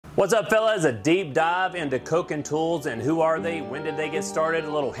What's up, fellas? A deep dive into Koken tools and who are they, when did they get started, a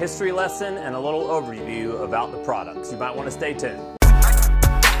little history lesson, and a little overview about the products. You might want to stay tuned.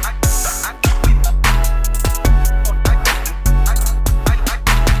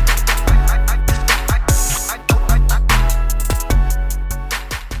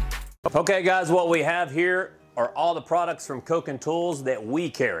 Okay guys, what we have here are all the products from Koken Tools that we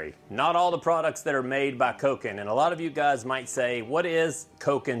carry, not all the products that are made by Koken. And a lot of you guys might say, what is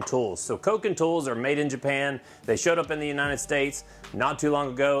Koken Tools? So Koken Tools are made in Japan. They showed up in the United States not too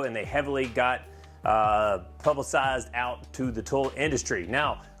long ago, and they heavily got publicized out to the tool industry.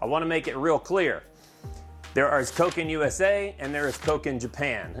 Now, I want to make it real clear. There is Koken USA and there is Koken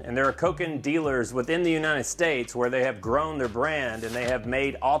Japan. And there are Koken dealers within the United States where they have grown their brand and they have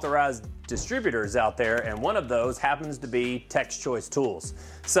made authorized distributors out there, and one of those happens to be Tech's Choice Tools.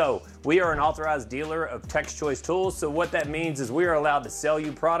 So we are an authorized dealer of Tech's Choice Tools. So what that means is we are allowed to sell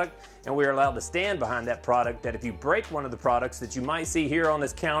you product, and we are allowed to stand behind that product, that if you break one of the products that you might see here on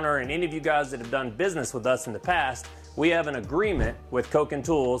this counter, and any of you guys that have done business with us in the past, we have an agreement with Koken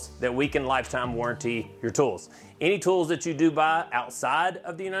Tools that we can lifetime warranty your tools. Any tools that you do buy outside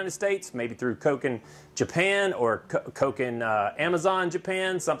of the United States, maybe through Koken Japan or Koken Amazon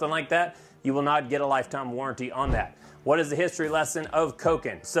Japan, something like that, you will not get a lifetime warranty on that. What is the history lesson of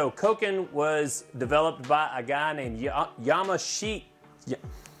Koken? So Koken was developed by a guy named Yamashita.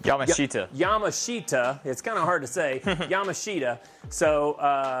 It's kind of hard to say. Yamashita. So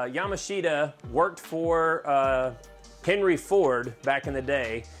Yamashita worked for Henry Ford back in the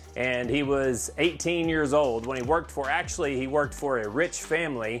day, and he was 18 years old when he worked for, actually he worked for a rich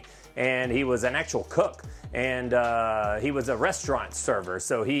family, and he was an actual cook, and he was a restaurant server.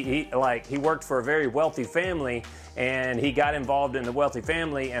 So he worked for a very wealthy family, and he got involved in the wealthy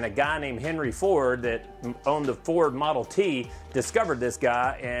family, and a guy named Henry Ford that owned the Ford Model T discovered this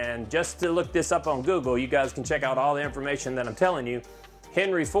guy. And just to look this up on Google, you guys can check out all the information that I'm telling you.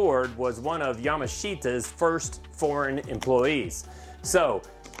 Henry Ford was one of Yamashita's first foreign employees. So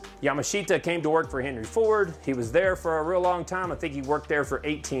Yamashita came to work for Henry Ford. He was there for a real long time. I think he worked there for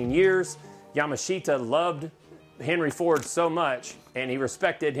 18 years. Yamashita loved Henry Ford so much, and he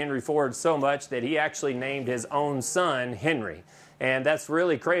respected Henry Ford so much, that he actually named his own son Henry. And that's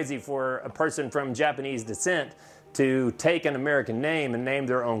really crazy for a person from Japanese descent to take an American name and name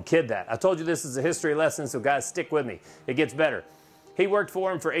their own kid that. I told you this is a history lesson, so guys, stick with me. It gets better. He worked for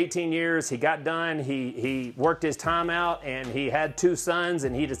him for 18 years. He got done. He worked his time out, and he had 2 sons,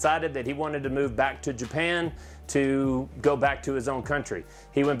 and he decided that he wanted to move back to Japan to go back to his own country.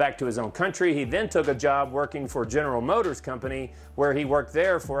 He went back to his own country. He then took a job working for General Motors Company, where he worked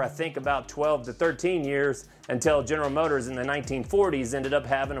there for, I think, about 12 to 13 years, until General Motors in the 1940s ended up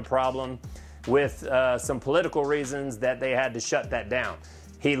having a problem with some political reasons that they had to shut that down.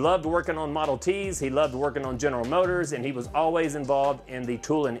 He loved working on Model Ts, he loved working on General Motors, and he was always involved in the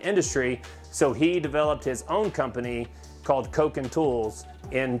tooling industry. So he developed his own company called Koken Tools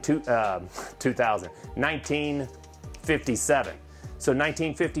in 1957. So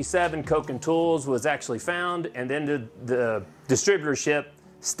 1957, Koken Tools was actually found, and then the distributorship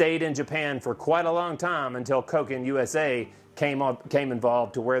stayed in Japan for quite a long time, until Koken USA came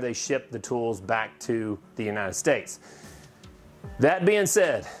involved, to where they shipped the tools back to the United States. That being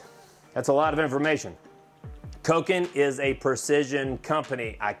said, that's a lot of information. Koken is a precision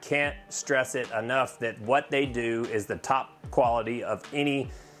company. I can't stress it enough that what they do is the top quality of any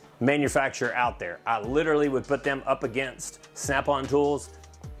manufacturer out there. I literally would put them up against Snap-on tools,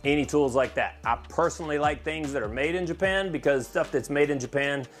 any tools like that. I personally like things that are made in Japan, because stuff that's made in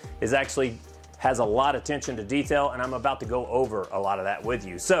Japan is actually has a lot of attention to detail, and I'm about to go over a lot of that with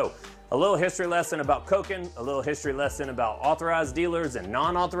you. So, a little history lesson about Koken, a little history lesson about authorized dealers and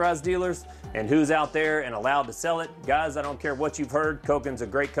non-authorized dealers, and who's out there and allowed to sell it. Guys, I don't care what you've heard, Koken's a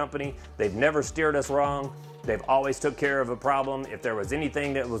great company. They've never steered us wrong. They've always took care of a problem. If there was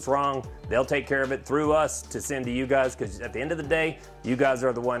anything that was wrong, they'll take care of it through us to send to you guys, because at the end of the day, you guys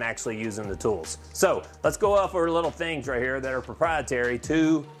are the one actually using the tools. So let's go over little things right here that are proprietary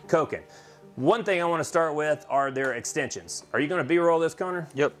to Koken. One thing I want to start with are their extensions. Are you going to B-roll this, Connor?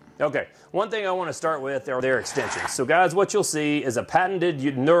 Yep. Okay, one thing I want to start with are their extensions. So guys, what you'll see is a patented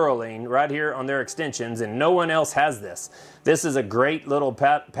knurling right here on their extensions, and no one else has this. This is a great little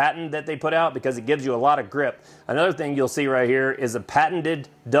patent that they put out, because it gives you a lot of grip. Another thing you'll see right here is a patented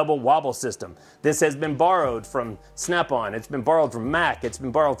double wobble system. This has been borrowed from Snap-on, it's been borrowed from Mac, it's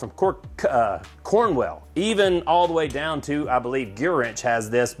been borrowed from Cornwell, even all the way down to, I believe, Gear Wrench has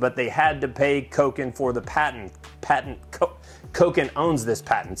this, but they had to pay Koken for the patent. Koken owns this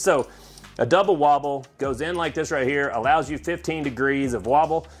patent. So A double wobble goes in like this right here, allows you 15 degrees of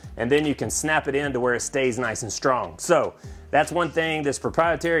wobble, and then you can snap it in to where it stays nice and strong. So that's one thing that's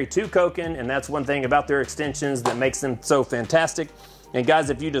proprietary to Koken, and that's one thing about their extensions that makes them so fantastic. And guys,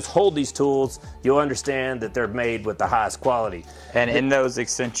 if you just hold these tools, you'll understand that they're made with the highest quality. And in those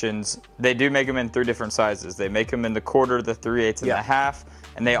extensions, they do make them in 3 different sizes. They make them in the quarter, the 3/8, and the half.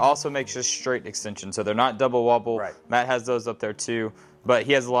 And they also make just straight extensions, so they're not double wobble. Right. Matt has those up there too, but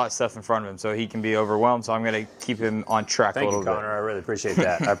he has a lot of stuff in front of him, so he can be overwhelmed. So I'm going to keep him on track a little bit. Thank you, Connor. I really appreciate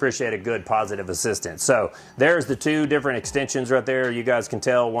that. I appreciate a good, positive assistant. So there's the 2 different extensions right there. You guys can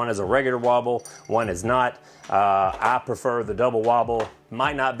tell one is a regular wobble, one is not. I prefer the double wobble.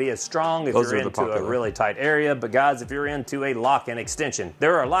 Might not be as strong if you're into a really tight area, but guys, if you're into a lock-in extension,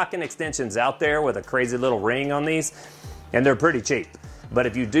 there are lock-in extensions out there with a crazy little ring on these, and they're pretty cheap. But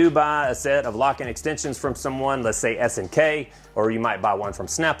if you do buy a set of lock-in extensions from someone, let's say S&K, or you might buy one from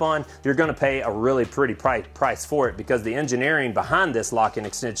Snap-on, you're gonna pay a really pretty price for it because the engineering behind this lock-in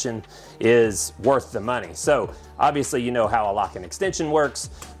extension is worth the money. So obviously you know how a lock-in extension works,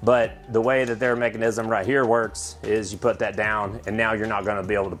 but the way that their mechanism right here works is you put that down and now you're not gonna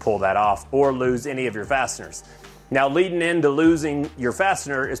be able to pull that off or lose any of your fasteners. Now, leading into losing your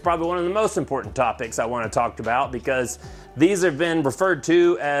fastener is probably one of the most important topics I want to talk about because these have been referred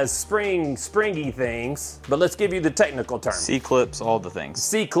to as springy things, but let's give you the technical term. C-clips, all the things.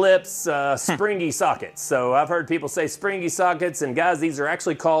 C-clips, springy sockets. So I've heard people say springy sockets, and guys, these are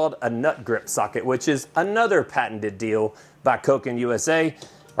actually called a nut grip socket, which is another patented deal by Koken USA,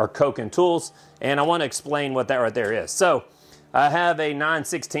 or Koken Tools, and I want to explain what that right there is. So I have a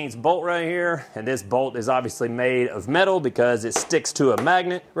 9/16 bolt right here, and this bolt is obviously made of metal because it sticks to a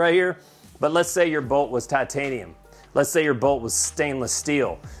magnet right here. But let's say your bolt was titanium. Let's say your bolt was stainless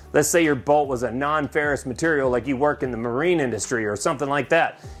steel. Let's say your bolt was a non-ferrous material like you work in the marine industry or something like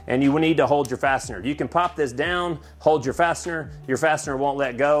that, and you need to hold your fastener. You can pop this down, hold your fastener won't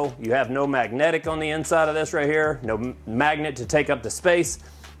let go. You have no magnetic on the inside of this right here, no magnet to take up the space.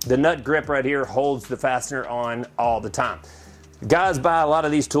 The nut grip right here holds the fastener on all the time. Guys buy a lot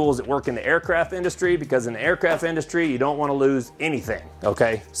of these tools that work in the aircraft industry because in the aircraft industry, you don't want to lose anything,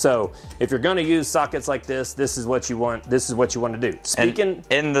 okay? So if you're going to use sockets like this, this is what you want to do. And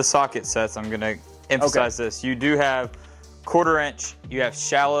in the socket sets, I'm going to emphasize this. You do have 1/4 inch, you have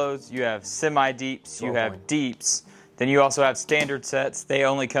shallows, you have semi-deeps, you have deeps. Then you also have standard sets. They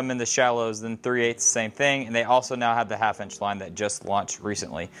only come in the shallows, then 3/8, same thing. And they also now have the 1/2 inch line that just launched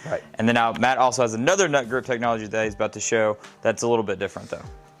recently. Right. And then now Matt also has another nut grip technology that he's about to show that's a little bit different though.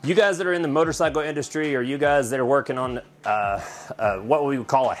 You guys that are in the motorcycle industry, or you guys that are working on what we would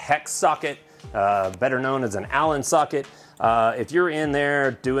call a hex socket, better known as an Allen socket, if you're in there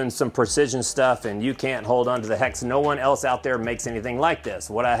doing some precision stuff and you can't hold onto the hex, no one else out there makes anything like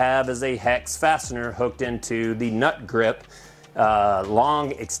this. What I have is a hex fastener hooked into the nut grip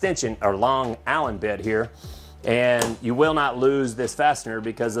long extension or long Allen bit here, and you will not lose this fastener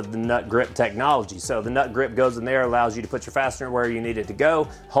because of the nut grip technology. So the nut grip goes in there, allows you to put your fastener where you need it to go,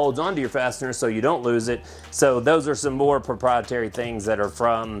 holds onto your fastener so you don't lose it. So those are some more proprietary things that are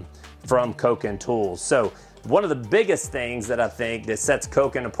from Koken Tools. So one of the biggest things that I think that sets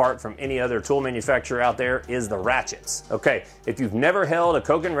Koken apart from any other tool manufacturer out there is the ratchets. Okay, if you've never held a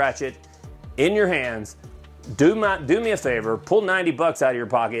Koken ratchet in your hands, do me a favor, pull 90 bucks out of your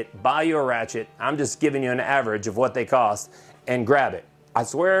pocket, buy you a ratchet. I'm just giving you an average of what they cost, and grab it. I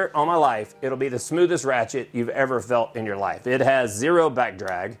swear on my life, it'll be the smoothest ratchet you've ever felt in your life. It has 0 back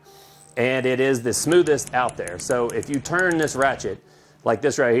drag, and it is the smoothest out there. So if you turn this ratchet like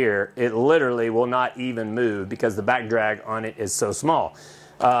this right here, it literally will not even move because the back drag on it is so small.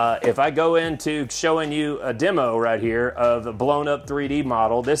 If I go into showing you a demo right here of a blown up 3D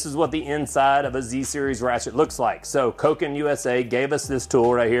model, this is what the inside of a Z-Series ratchet looks like. So Koken USA gave us this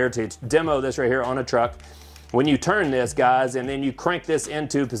tool right here to demo this right here on a truck. When you turn this, guys, and then you crank this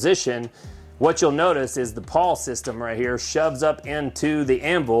into position, what you'll notice is the pawl system right here shoves up into the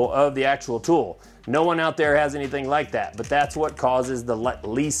anvil of the actual tool. No one out there has anything like that, but that's what causes the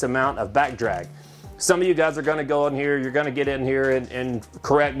least amount of back drag. Some of you guys are gonna go in here, you're gonna get in here and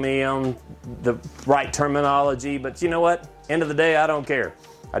correct me on the right terminology, but you know what? End of the day, I don't care.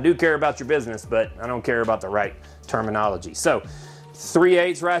 I do care about your business, but I don't care about the right terminology. So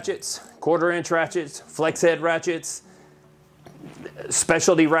 3/8 ratchets, 1/4 inch ratchets, flex head ratchets,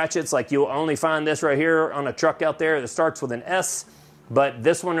 specialty ratchets, like you'll only find this right here on a truck out there that starts with an S. But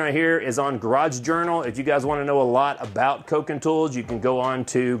this one right here is on Garage Journal. If you guys want to know a lot about Koken Tools, you can go on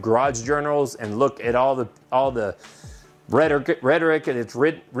to Garage Journals and look at all the rhetoric that's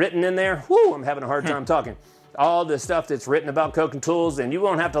written in there. Woo, I'm having a hard time talking. all the stuff that's written about Coke and tools, and you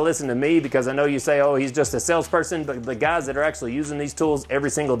won't have to listen to me because I know you say, oh, he's just a salesperson, but the guys that are actually using these tools every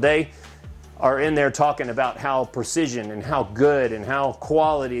single day are in there talking about how precision and how good and how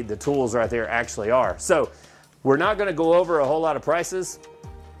quality the tools right there actually are. So we're not going to go over a whole lot of prices.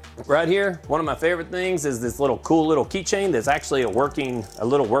 Right here, one of my favorite things is this little cool little keychain that's actually a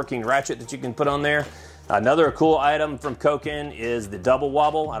little working ratchet that you can put on there. Another cool item from Koken is the double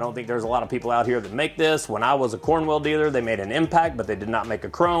wobble. I don't think there's a lot of people out here that make this. When I was a Cornwell dealer, they made an impact, but they did not make a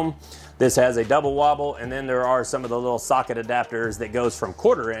chrome. This has a double wobble, and then there are some of the little socket adapters that goes from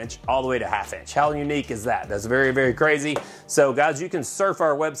 1/4 inch all the way to 1/2 inch. How unique is that? That's very, very crazy. So guys, you can surf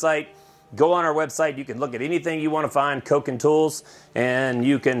our website. Go on our website, you can look at anything you want to find, Koken tools, and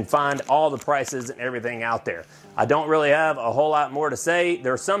you can find all the prices and everything out there. I don't really have a whole lot more to say.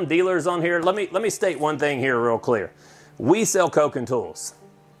 There are some dealers on here. Let me state one thing here real clear. We sell Koken tools.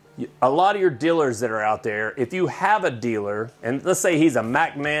 A lot of your dealers that are out there, if you have a dealer, and let's say he's a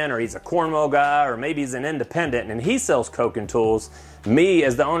Mac man or he's a Cornwell guy or maybe he's an independent and he sells Koken tools, me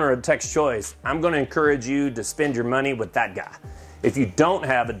as the owner of Tech's Choice, I'm going to encourage you to spend your money with that guy. If you don't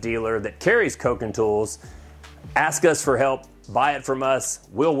have a dealer that carries Koken tools, ask us for help, buy it from us,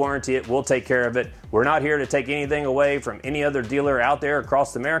 we'll warranty it, we'll take care of it. We're not here to take anything away from any other dealer out there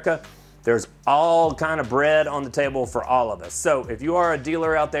across America. There's all kind of bread on the table for all of us. So if you are a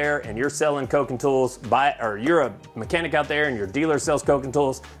dealer out there and you're selling Koken tools, buy it, or you're a mechanic out there and your dealer sells Koken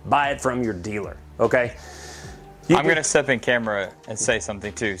tools, buy it from your dealer, okay? I'm going to step in camera and say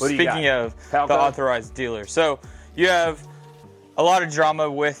something too. Speaking of the authorized dealer. So you have a lot of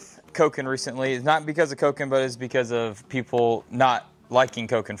drama with Koken recently. It's not because of Koken, but it's because of people not liking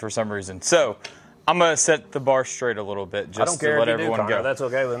Koken for some reason. So I'm going to set the bar straight a little bit just to let everyone go. That's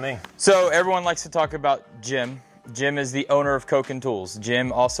okay with me. So everyone likes to talk about Jim. Jim is the owner of Koken Tools.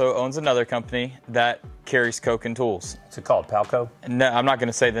 Jim also owns another company that carries Koken Tools. What's it called, Palco? No, I'm not going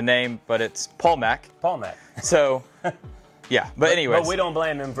to say the name, but it's Paul Mac. Paul Mac. So, yeah. But anyways. But we don't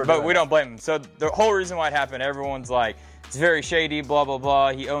blame him for doing But we don't blame him. So the whole reason why it happened, everyone's like, it's very shady, blah, blah,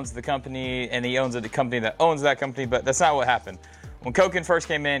 blah. He owns the company, and he owns the company that owns that company, but that's not what happened. When Koken first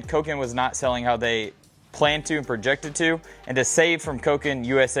came in, Koken was not selling how they planned to and projected to, and to save from Koken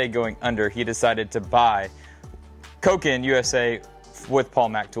USA going under, he decided to buy Koken USA with Paul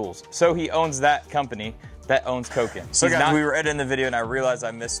Mac Tools. So he owns that company that owns Koken. So guys, we were editing the video and I realized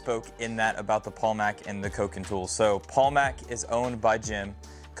I misspoke in that about the Paul Mac and the Koken Tools. So Paul Mac is owned by Jim.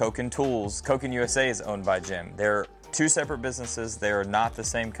 Koken Tools, Koken USA is owned by Jim. They're two separate businesses. They are not the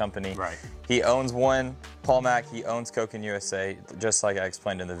same company. Right. He owns one, Paul Mac, he owns Koken USA, just like I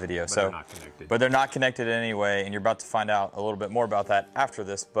explained in the video. But they're not connected. But they're not connected in any way, and you're about to find out a little bit more about that after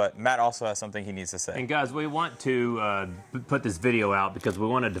this, but Matt also has something he needs to say. And guys, we want to put this video out because we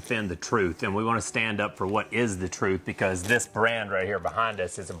want to defend the truth, and we want to stand up for what is the truth, because this brand right here behind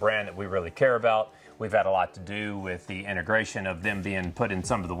us is a brand that we really care about. We've had a lot to do with the integration of them being put in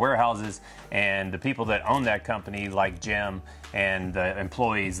some of the warehouses, and the people that own that company, like Jim, and the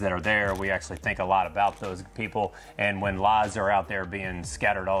employees that are there, we actually think a lot about those people. And when lies are out there being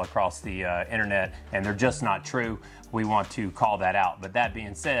scattered all across the internet and they're just not true, we want to call that out. But that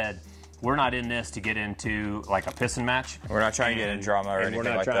being said, we're not in this to get into like a pissing match. We're not trying to get in drama or anything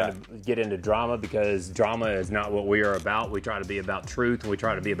like that. We're not trying to get into drama, because drama is not what we are about. We try to be about truth, and we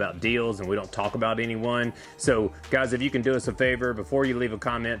try to be about deals, and we don't talk about anyone. So guys, if you can do us a favor, before you leave a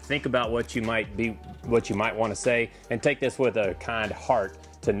comment, think about what you might want to say, and take this with a kind heart,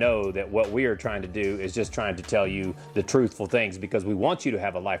 to know that what we are trying to do is just trying to tell you the truthful things, because we want you to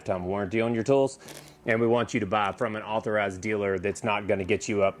have a lifetime warranty on your tools, and we want you to buy from an authorized dealer that's not going to get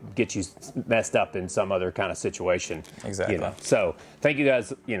you messed up in some other kind of situation. Exactly. You know? So thank you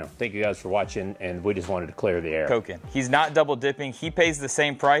guys. Thank you guys for watching, and we just wanted to clear the air. Koken. He's not double dipping. He pays the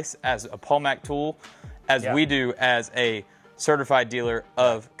same price as a Paul Mac tool as we do as a certified dealer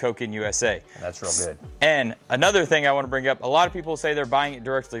of Koken USA. That's real good. And another thing I want to bring up, a lot of people say they're buying it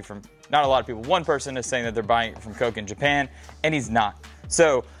directly from, not a lot of people, one person is saying that they're buying it from Koken Japan, and he's not.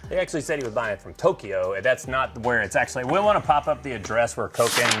 So he actually said he was buying it from Tokyo, and that's not where it's actually. We want to pop up the address where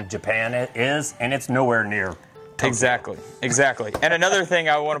Koken Japan is, and it's nowhere near Tokyo. Exactly. And another thing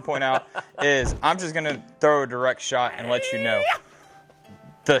I want to point out is, I'm just going to throw a direct shot and let you know.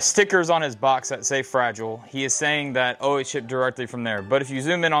 The stickers on his box that say fragile, he is saying that, oh, it shipped directly from there. But if you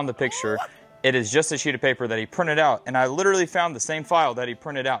zoom in on the picture, it is just a sheet of paper that he printed out. And I literally found the same file that he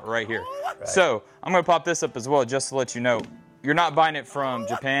printed out right here. Right. So I'm going to pop this up as well just to let you know. You're not buying it from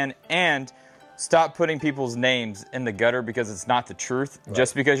Japan, and stop putting people's names in the gutter because it's not the truth. Right.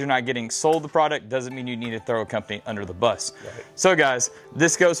 Just because you're not getting sold the product doesn't mean you need to throw a company under the bus. Right. So guys,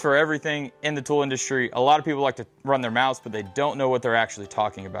 this goes for everything in the tool industry. A lot of people like to run their mouths, but they don't know what they're actually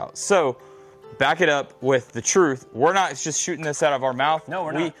talking about. So back it up with the truth. We're not just shooting this out of our mouth. No,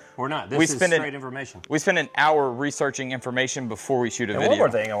 we're not. We're not. This is straight information. We spend an hour researching information before we shoot a video. One more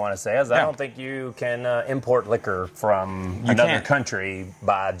thing I want to say is I don't think you can import liquor from another country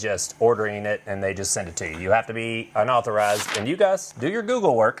by just ordering it and they just send it to you. You have to be unauthorized. And you guys, do your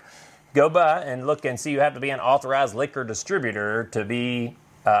Google work. Go by and look and see you have to be an authorized liquor distributor to be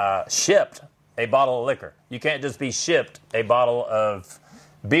shipped a bottle of liquor. You can't just be shipped a bottle of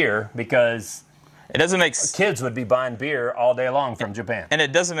beer because it doesn't make kids would be buying beer all day long from Japan. And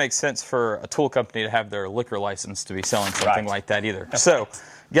it doesn't make sense for a tool company to have their liquor license to be selling something like that either. So,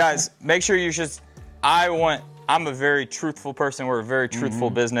 guys, make sure you just, I'm a very truthful person. We're a very truthful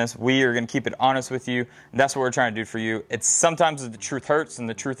business. We are going to keep it honest with you. And that's what we're trying to do for you. It's sometimes the truth hurts and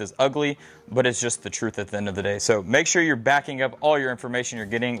the truth is ugly, but it's just the truth at the end of the day. So make sure you're backing up all your information you're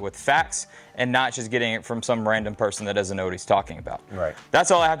getting with facts and not just getting it from some random person that doesn't know what he's talking about. Right.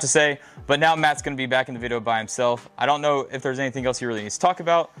 That's all I have to say. But now Matt's going to be back in the video by himself. I don't know if there's anything else he really needs to talk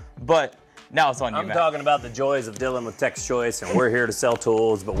about, but now it's on you, Matt. I'm talking about the joys of dealing with Tech's Choice, and we're here to sell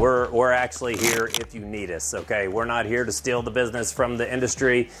tools, but we're actually here if you need us, okay? We're not here to steal the business from the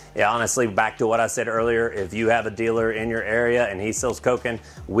industry. Yeah, honestly, back to what I said earlier, if you have a dealer in your area and he sells coking,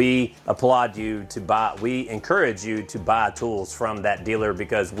 we applaud you to buy, we encourage you to buy tools from that dealer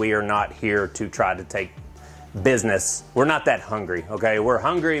because we are not here to try to take business. We're not that hungry, okay? We're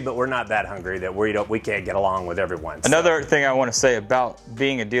hungry, but we're not that hungry that we can't get along with everyone. Another thing I want to say about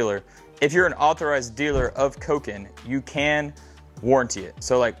being a dealer, if you're an authorized dealer of Koken, you can warranty it.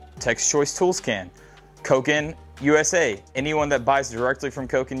 So like Tech's Choice Tools can. Koken USA, anyone that buys directly from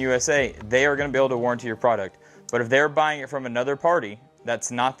Koken USA, they are going to be able to warranty your product. But if they're buying it from another party that's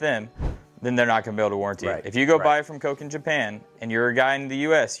not them, then they're not going to be able to warranty it. If you go buy it from Koken Japan and you're a guy in the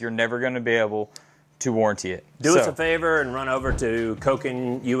US, you're never going to be able to warranty it. Do us a favor and run over to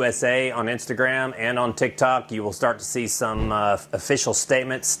Koken USA on Instagram and on TikTok. You will start to see some official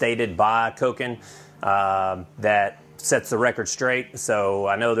statements stated by Koken that sets the record straight. So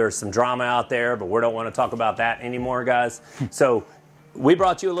I know there's some drama out there, but we don't want to talk about that anymore, guys. So we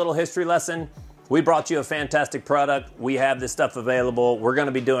brought you a little history lesson. We brought you a fantastic product. We have this stuff available. We're going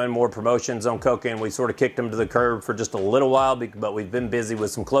to be doing more promotions on Koken. We sort of kicked them to the curb for just a little while, but we've been busy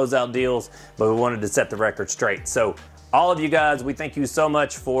with some closeout deals, but we wanted to set the record straight. So all of you guys, we thank you so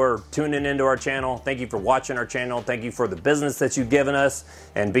much for tuning into our channel. Thank you for watching our channel. Thank you for the business that you've given us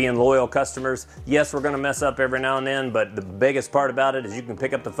and being loyal customers. Yes, we're going to mess up every now and then, but the biggest part about it is you can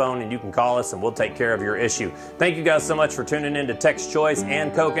pick up the phone and you can call us and we'll take care of your issue. Thank you guys so much for tuning into Tech's Choice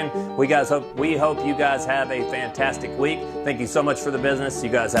and Koken. We hope you guys have a fantastic week. Thank you so much for the business. You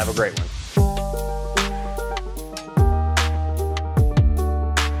guys have a great one.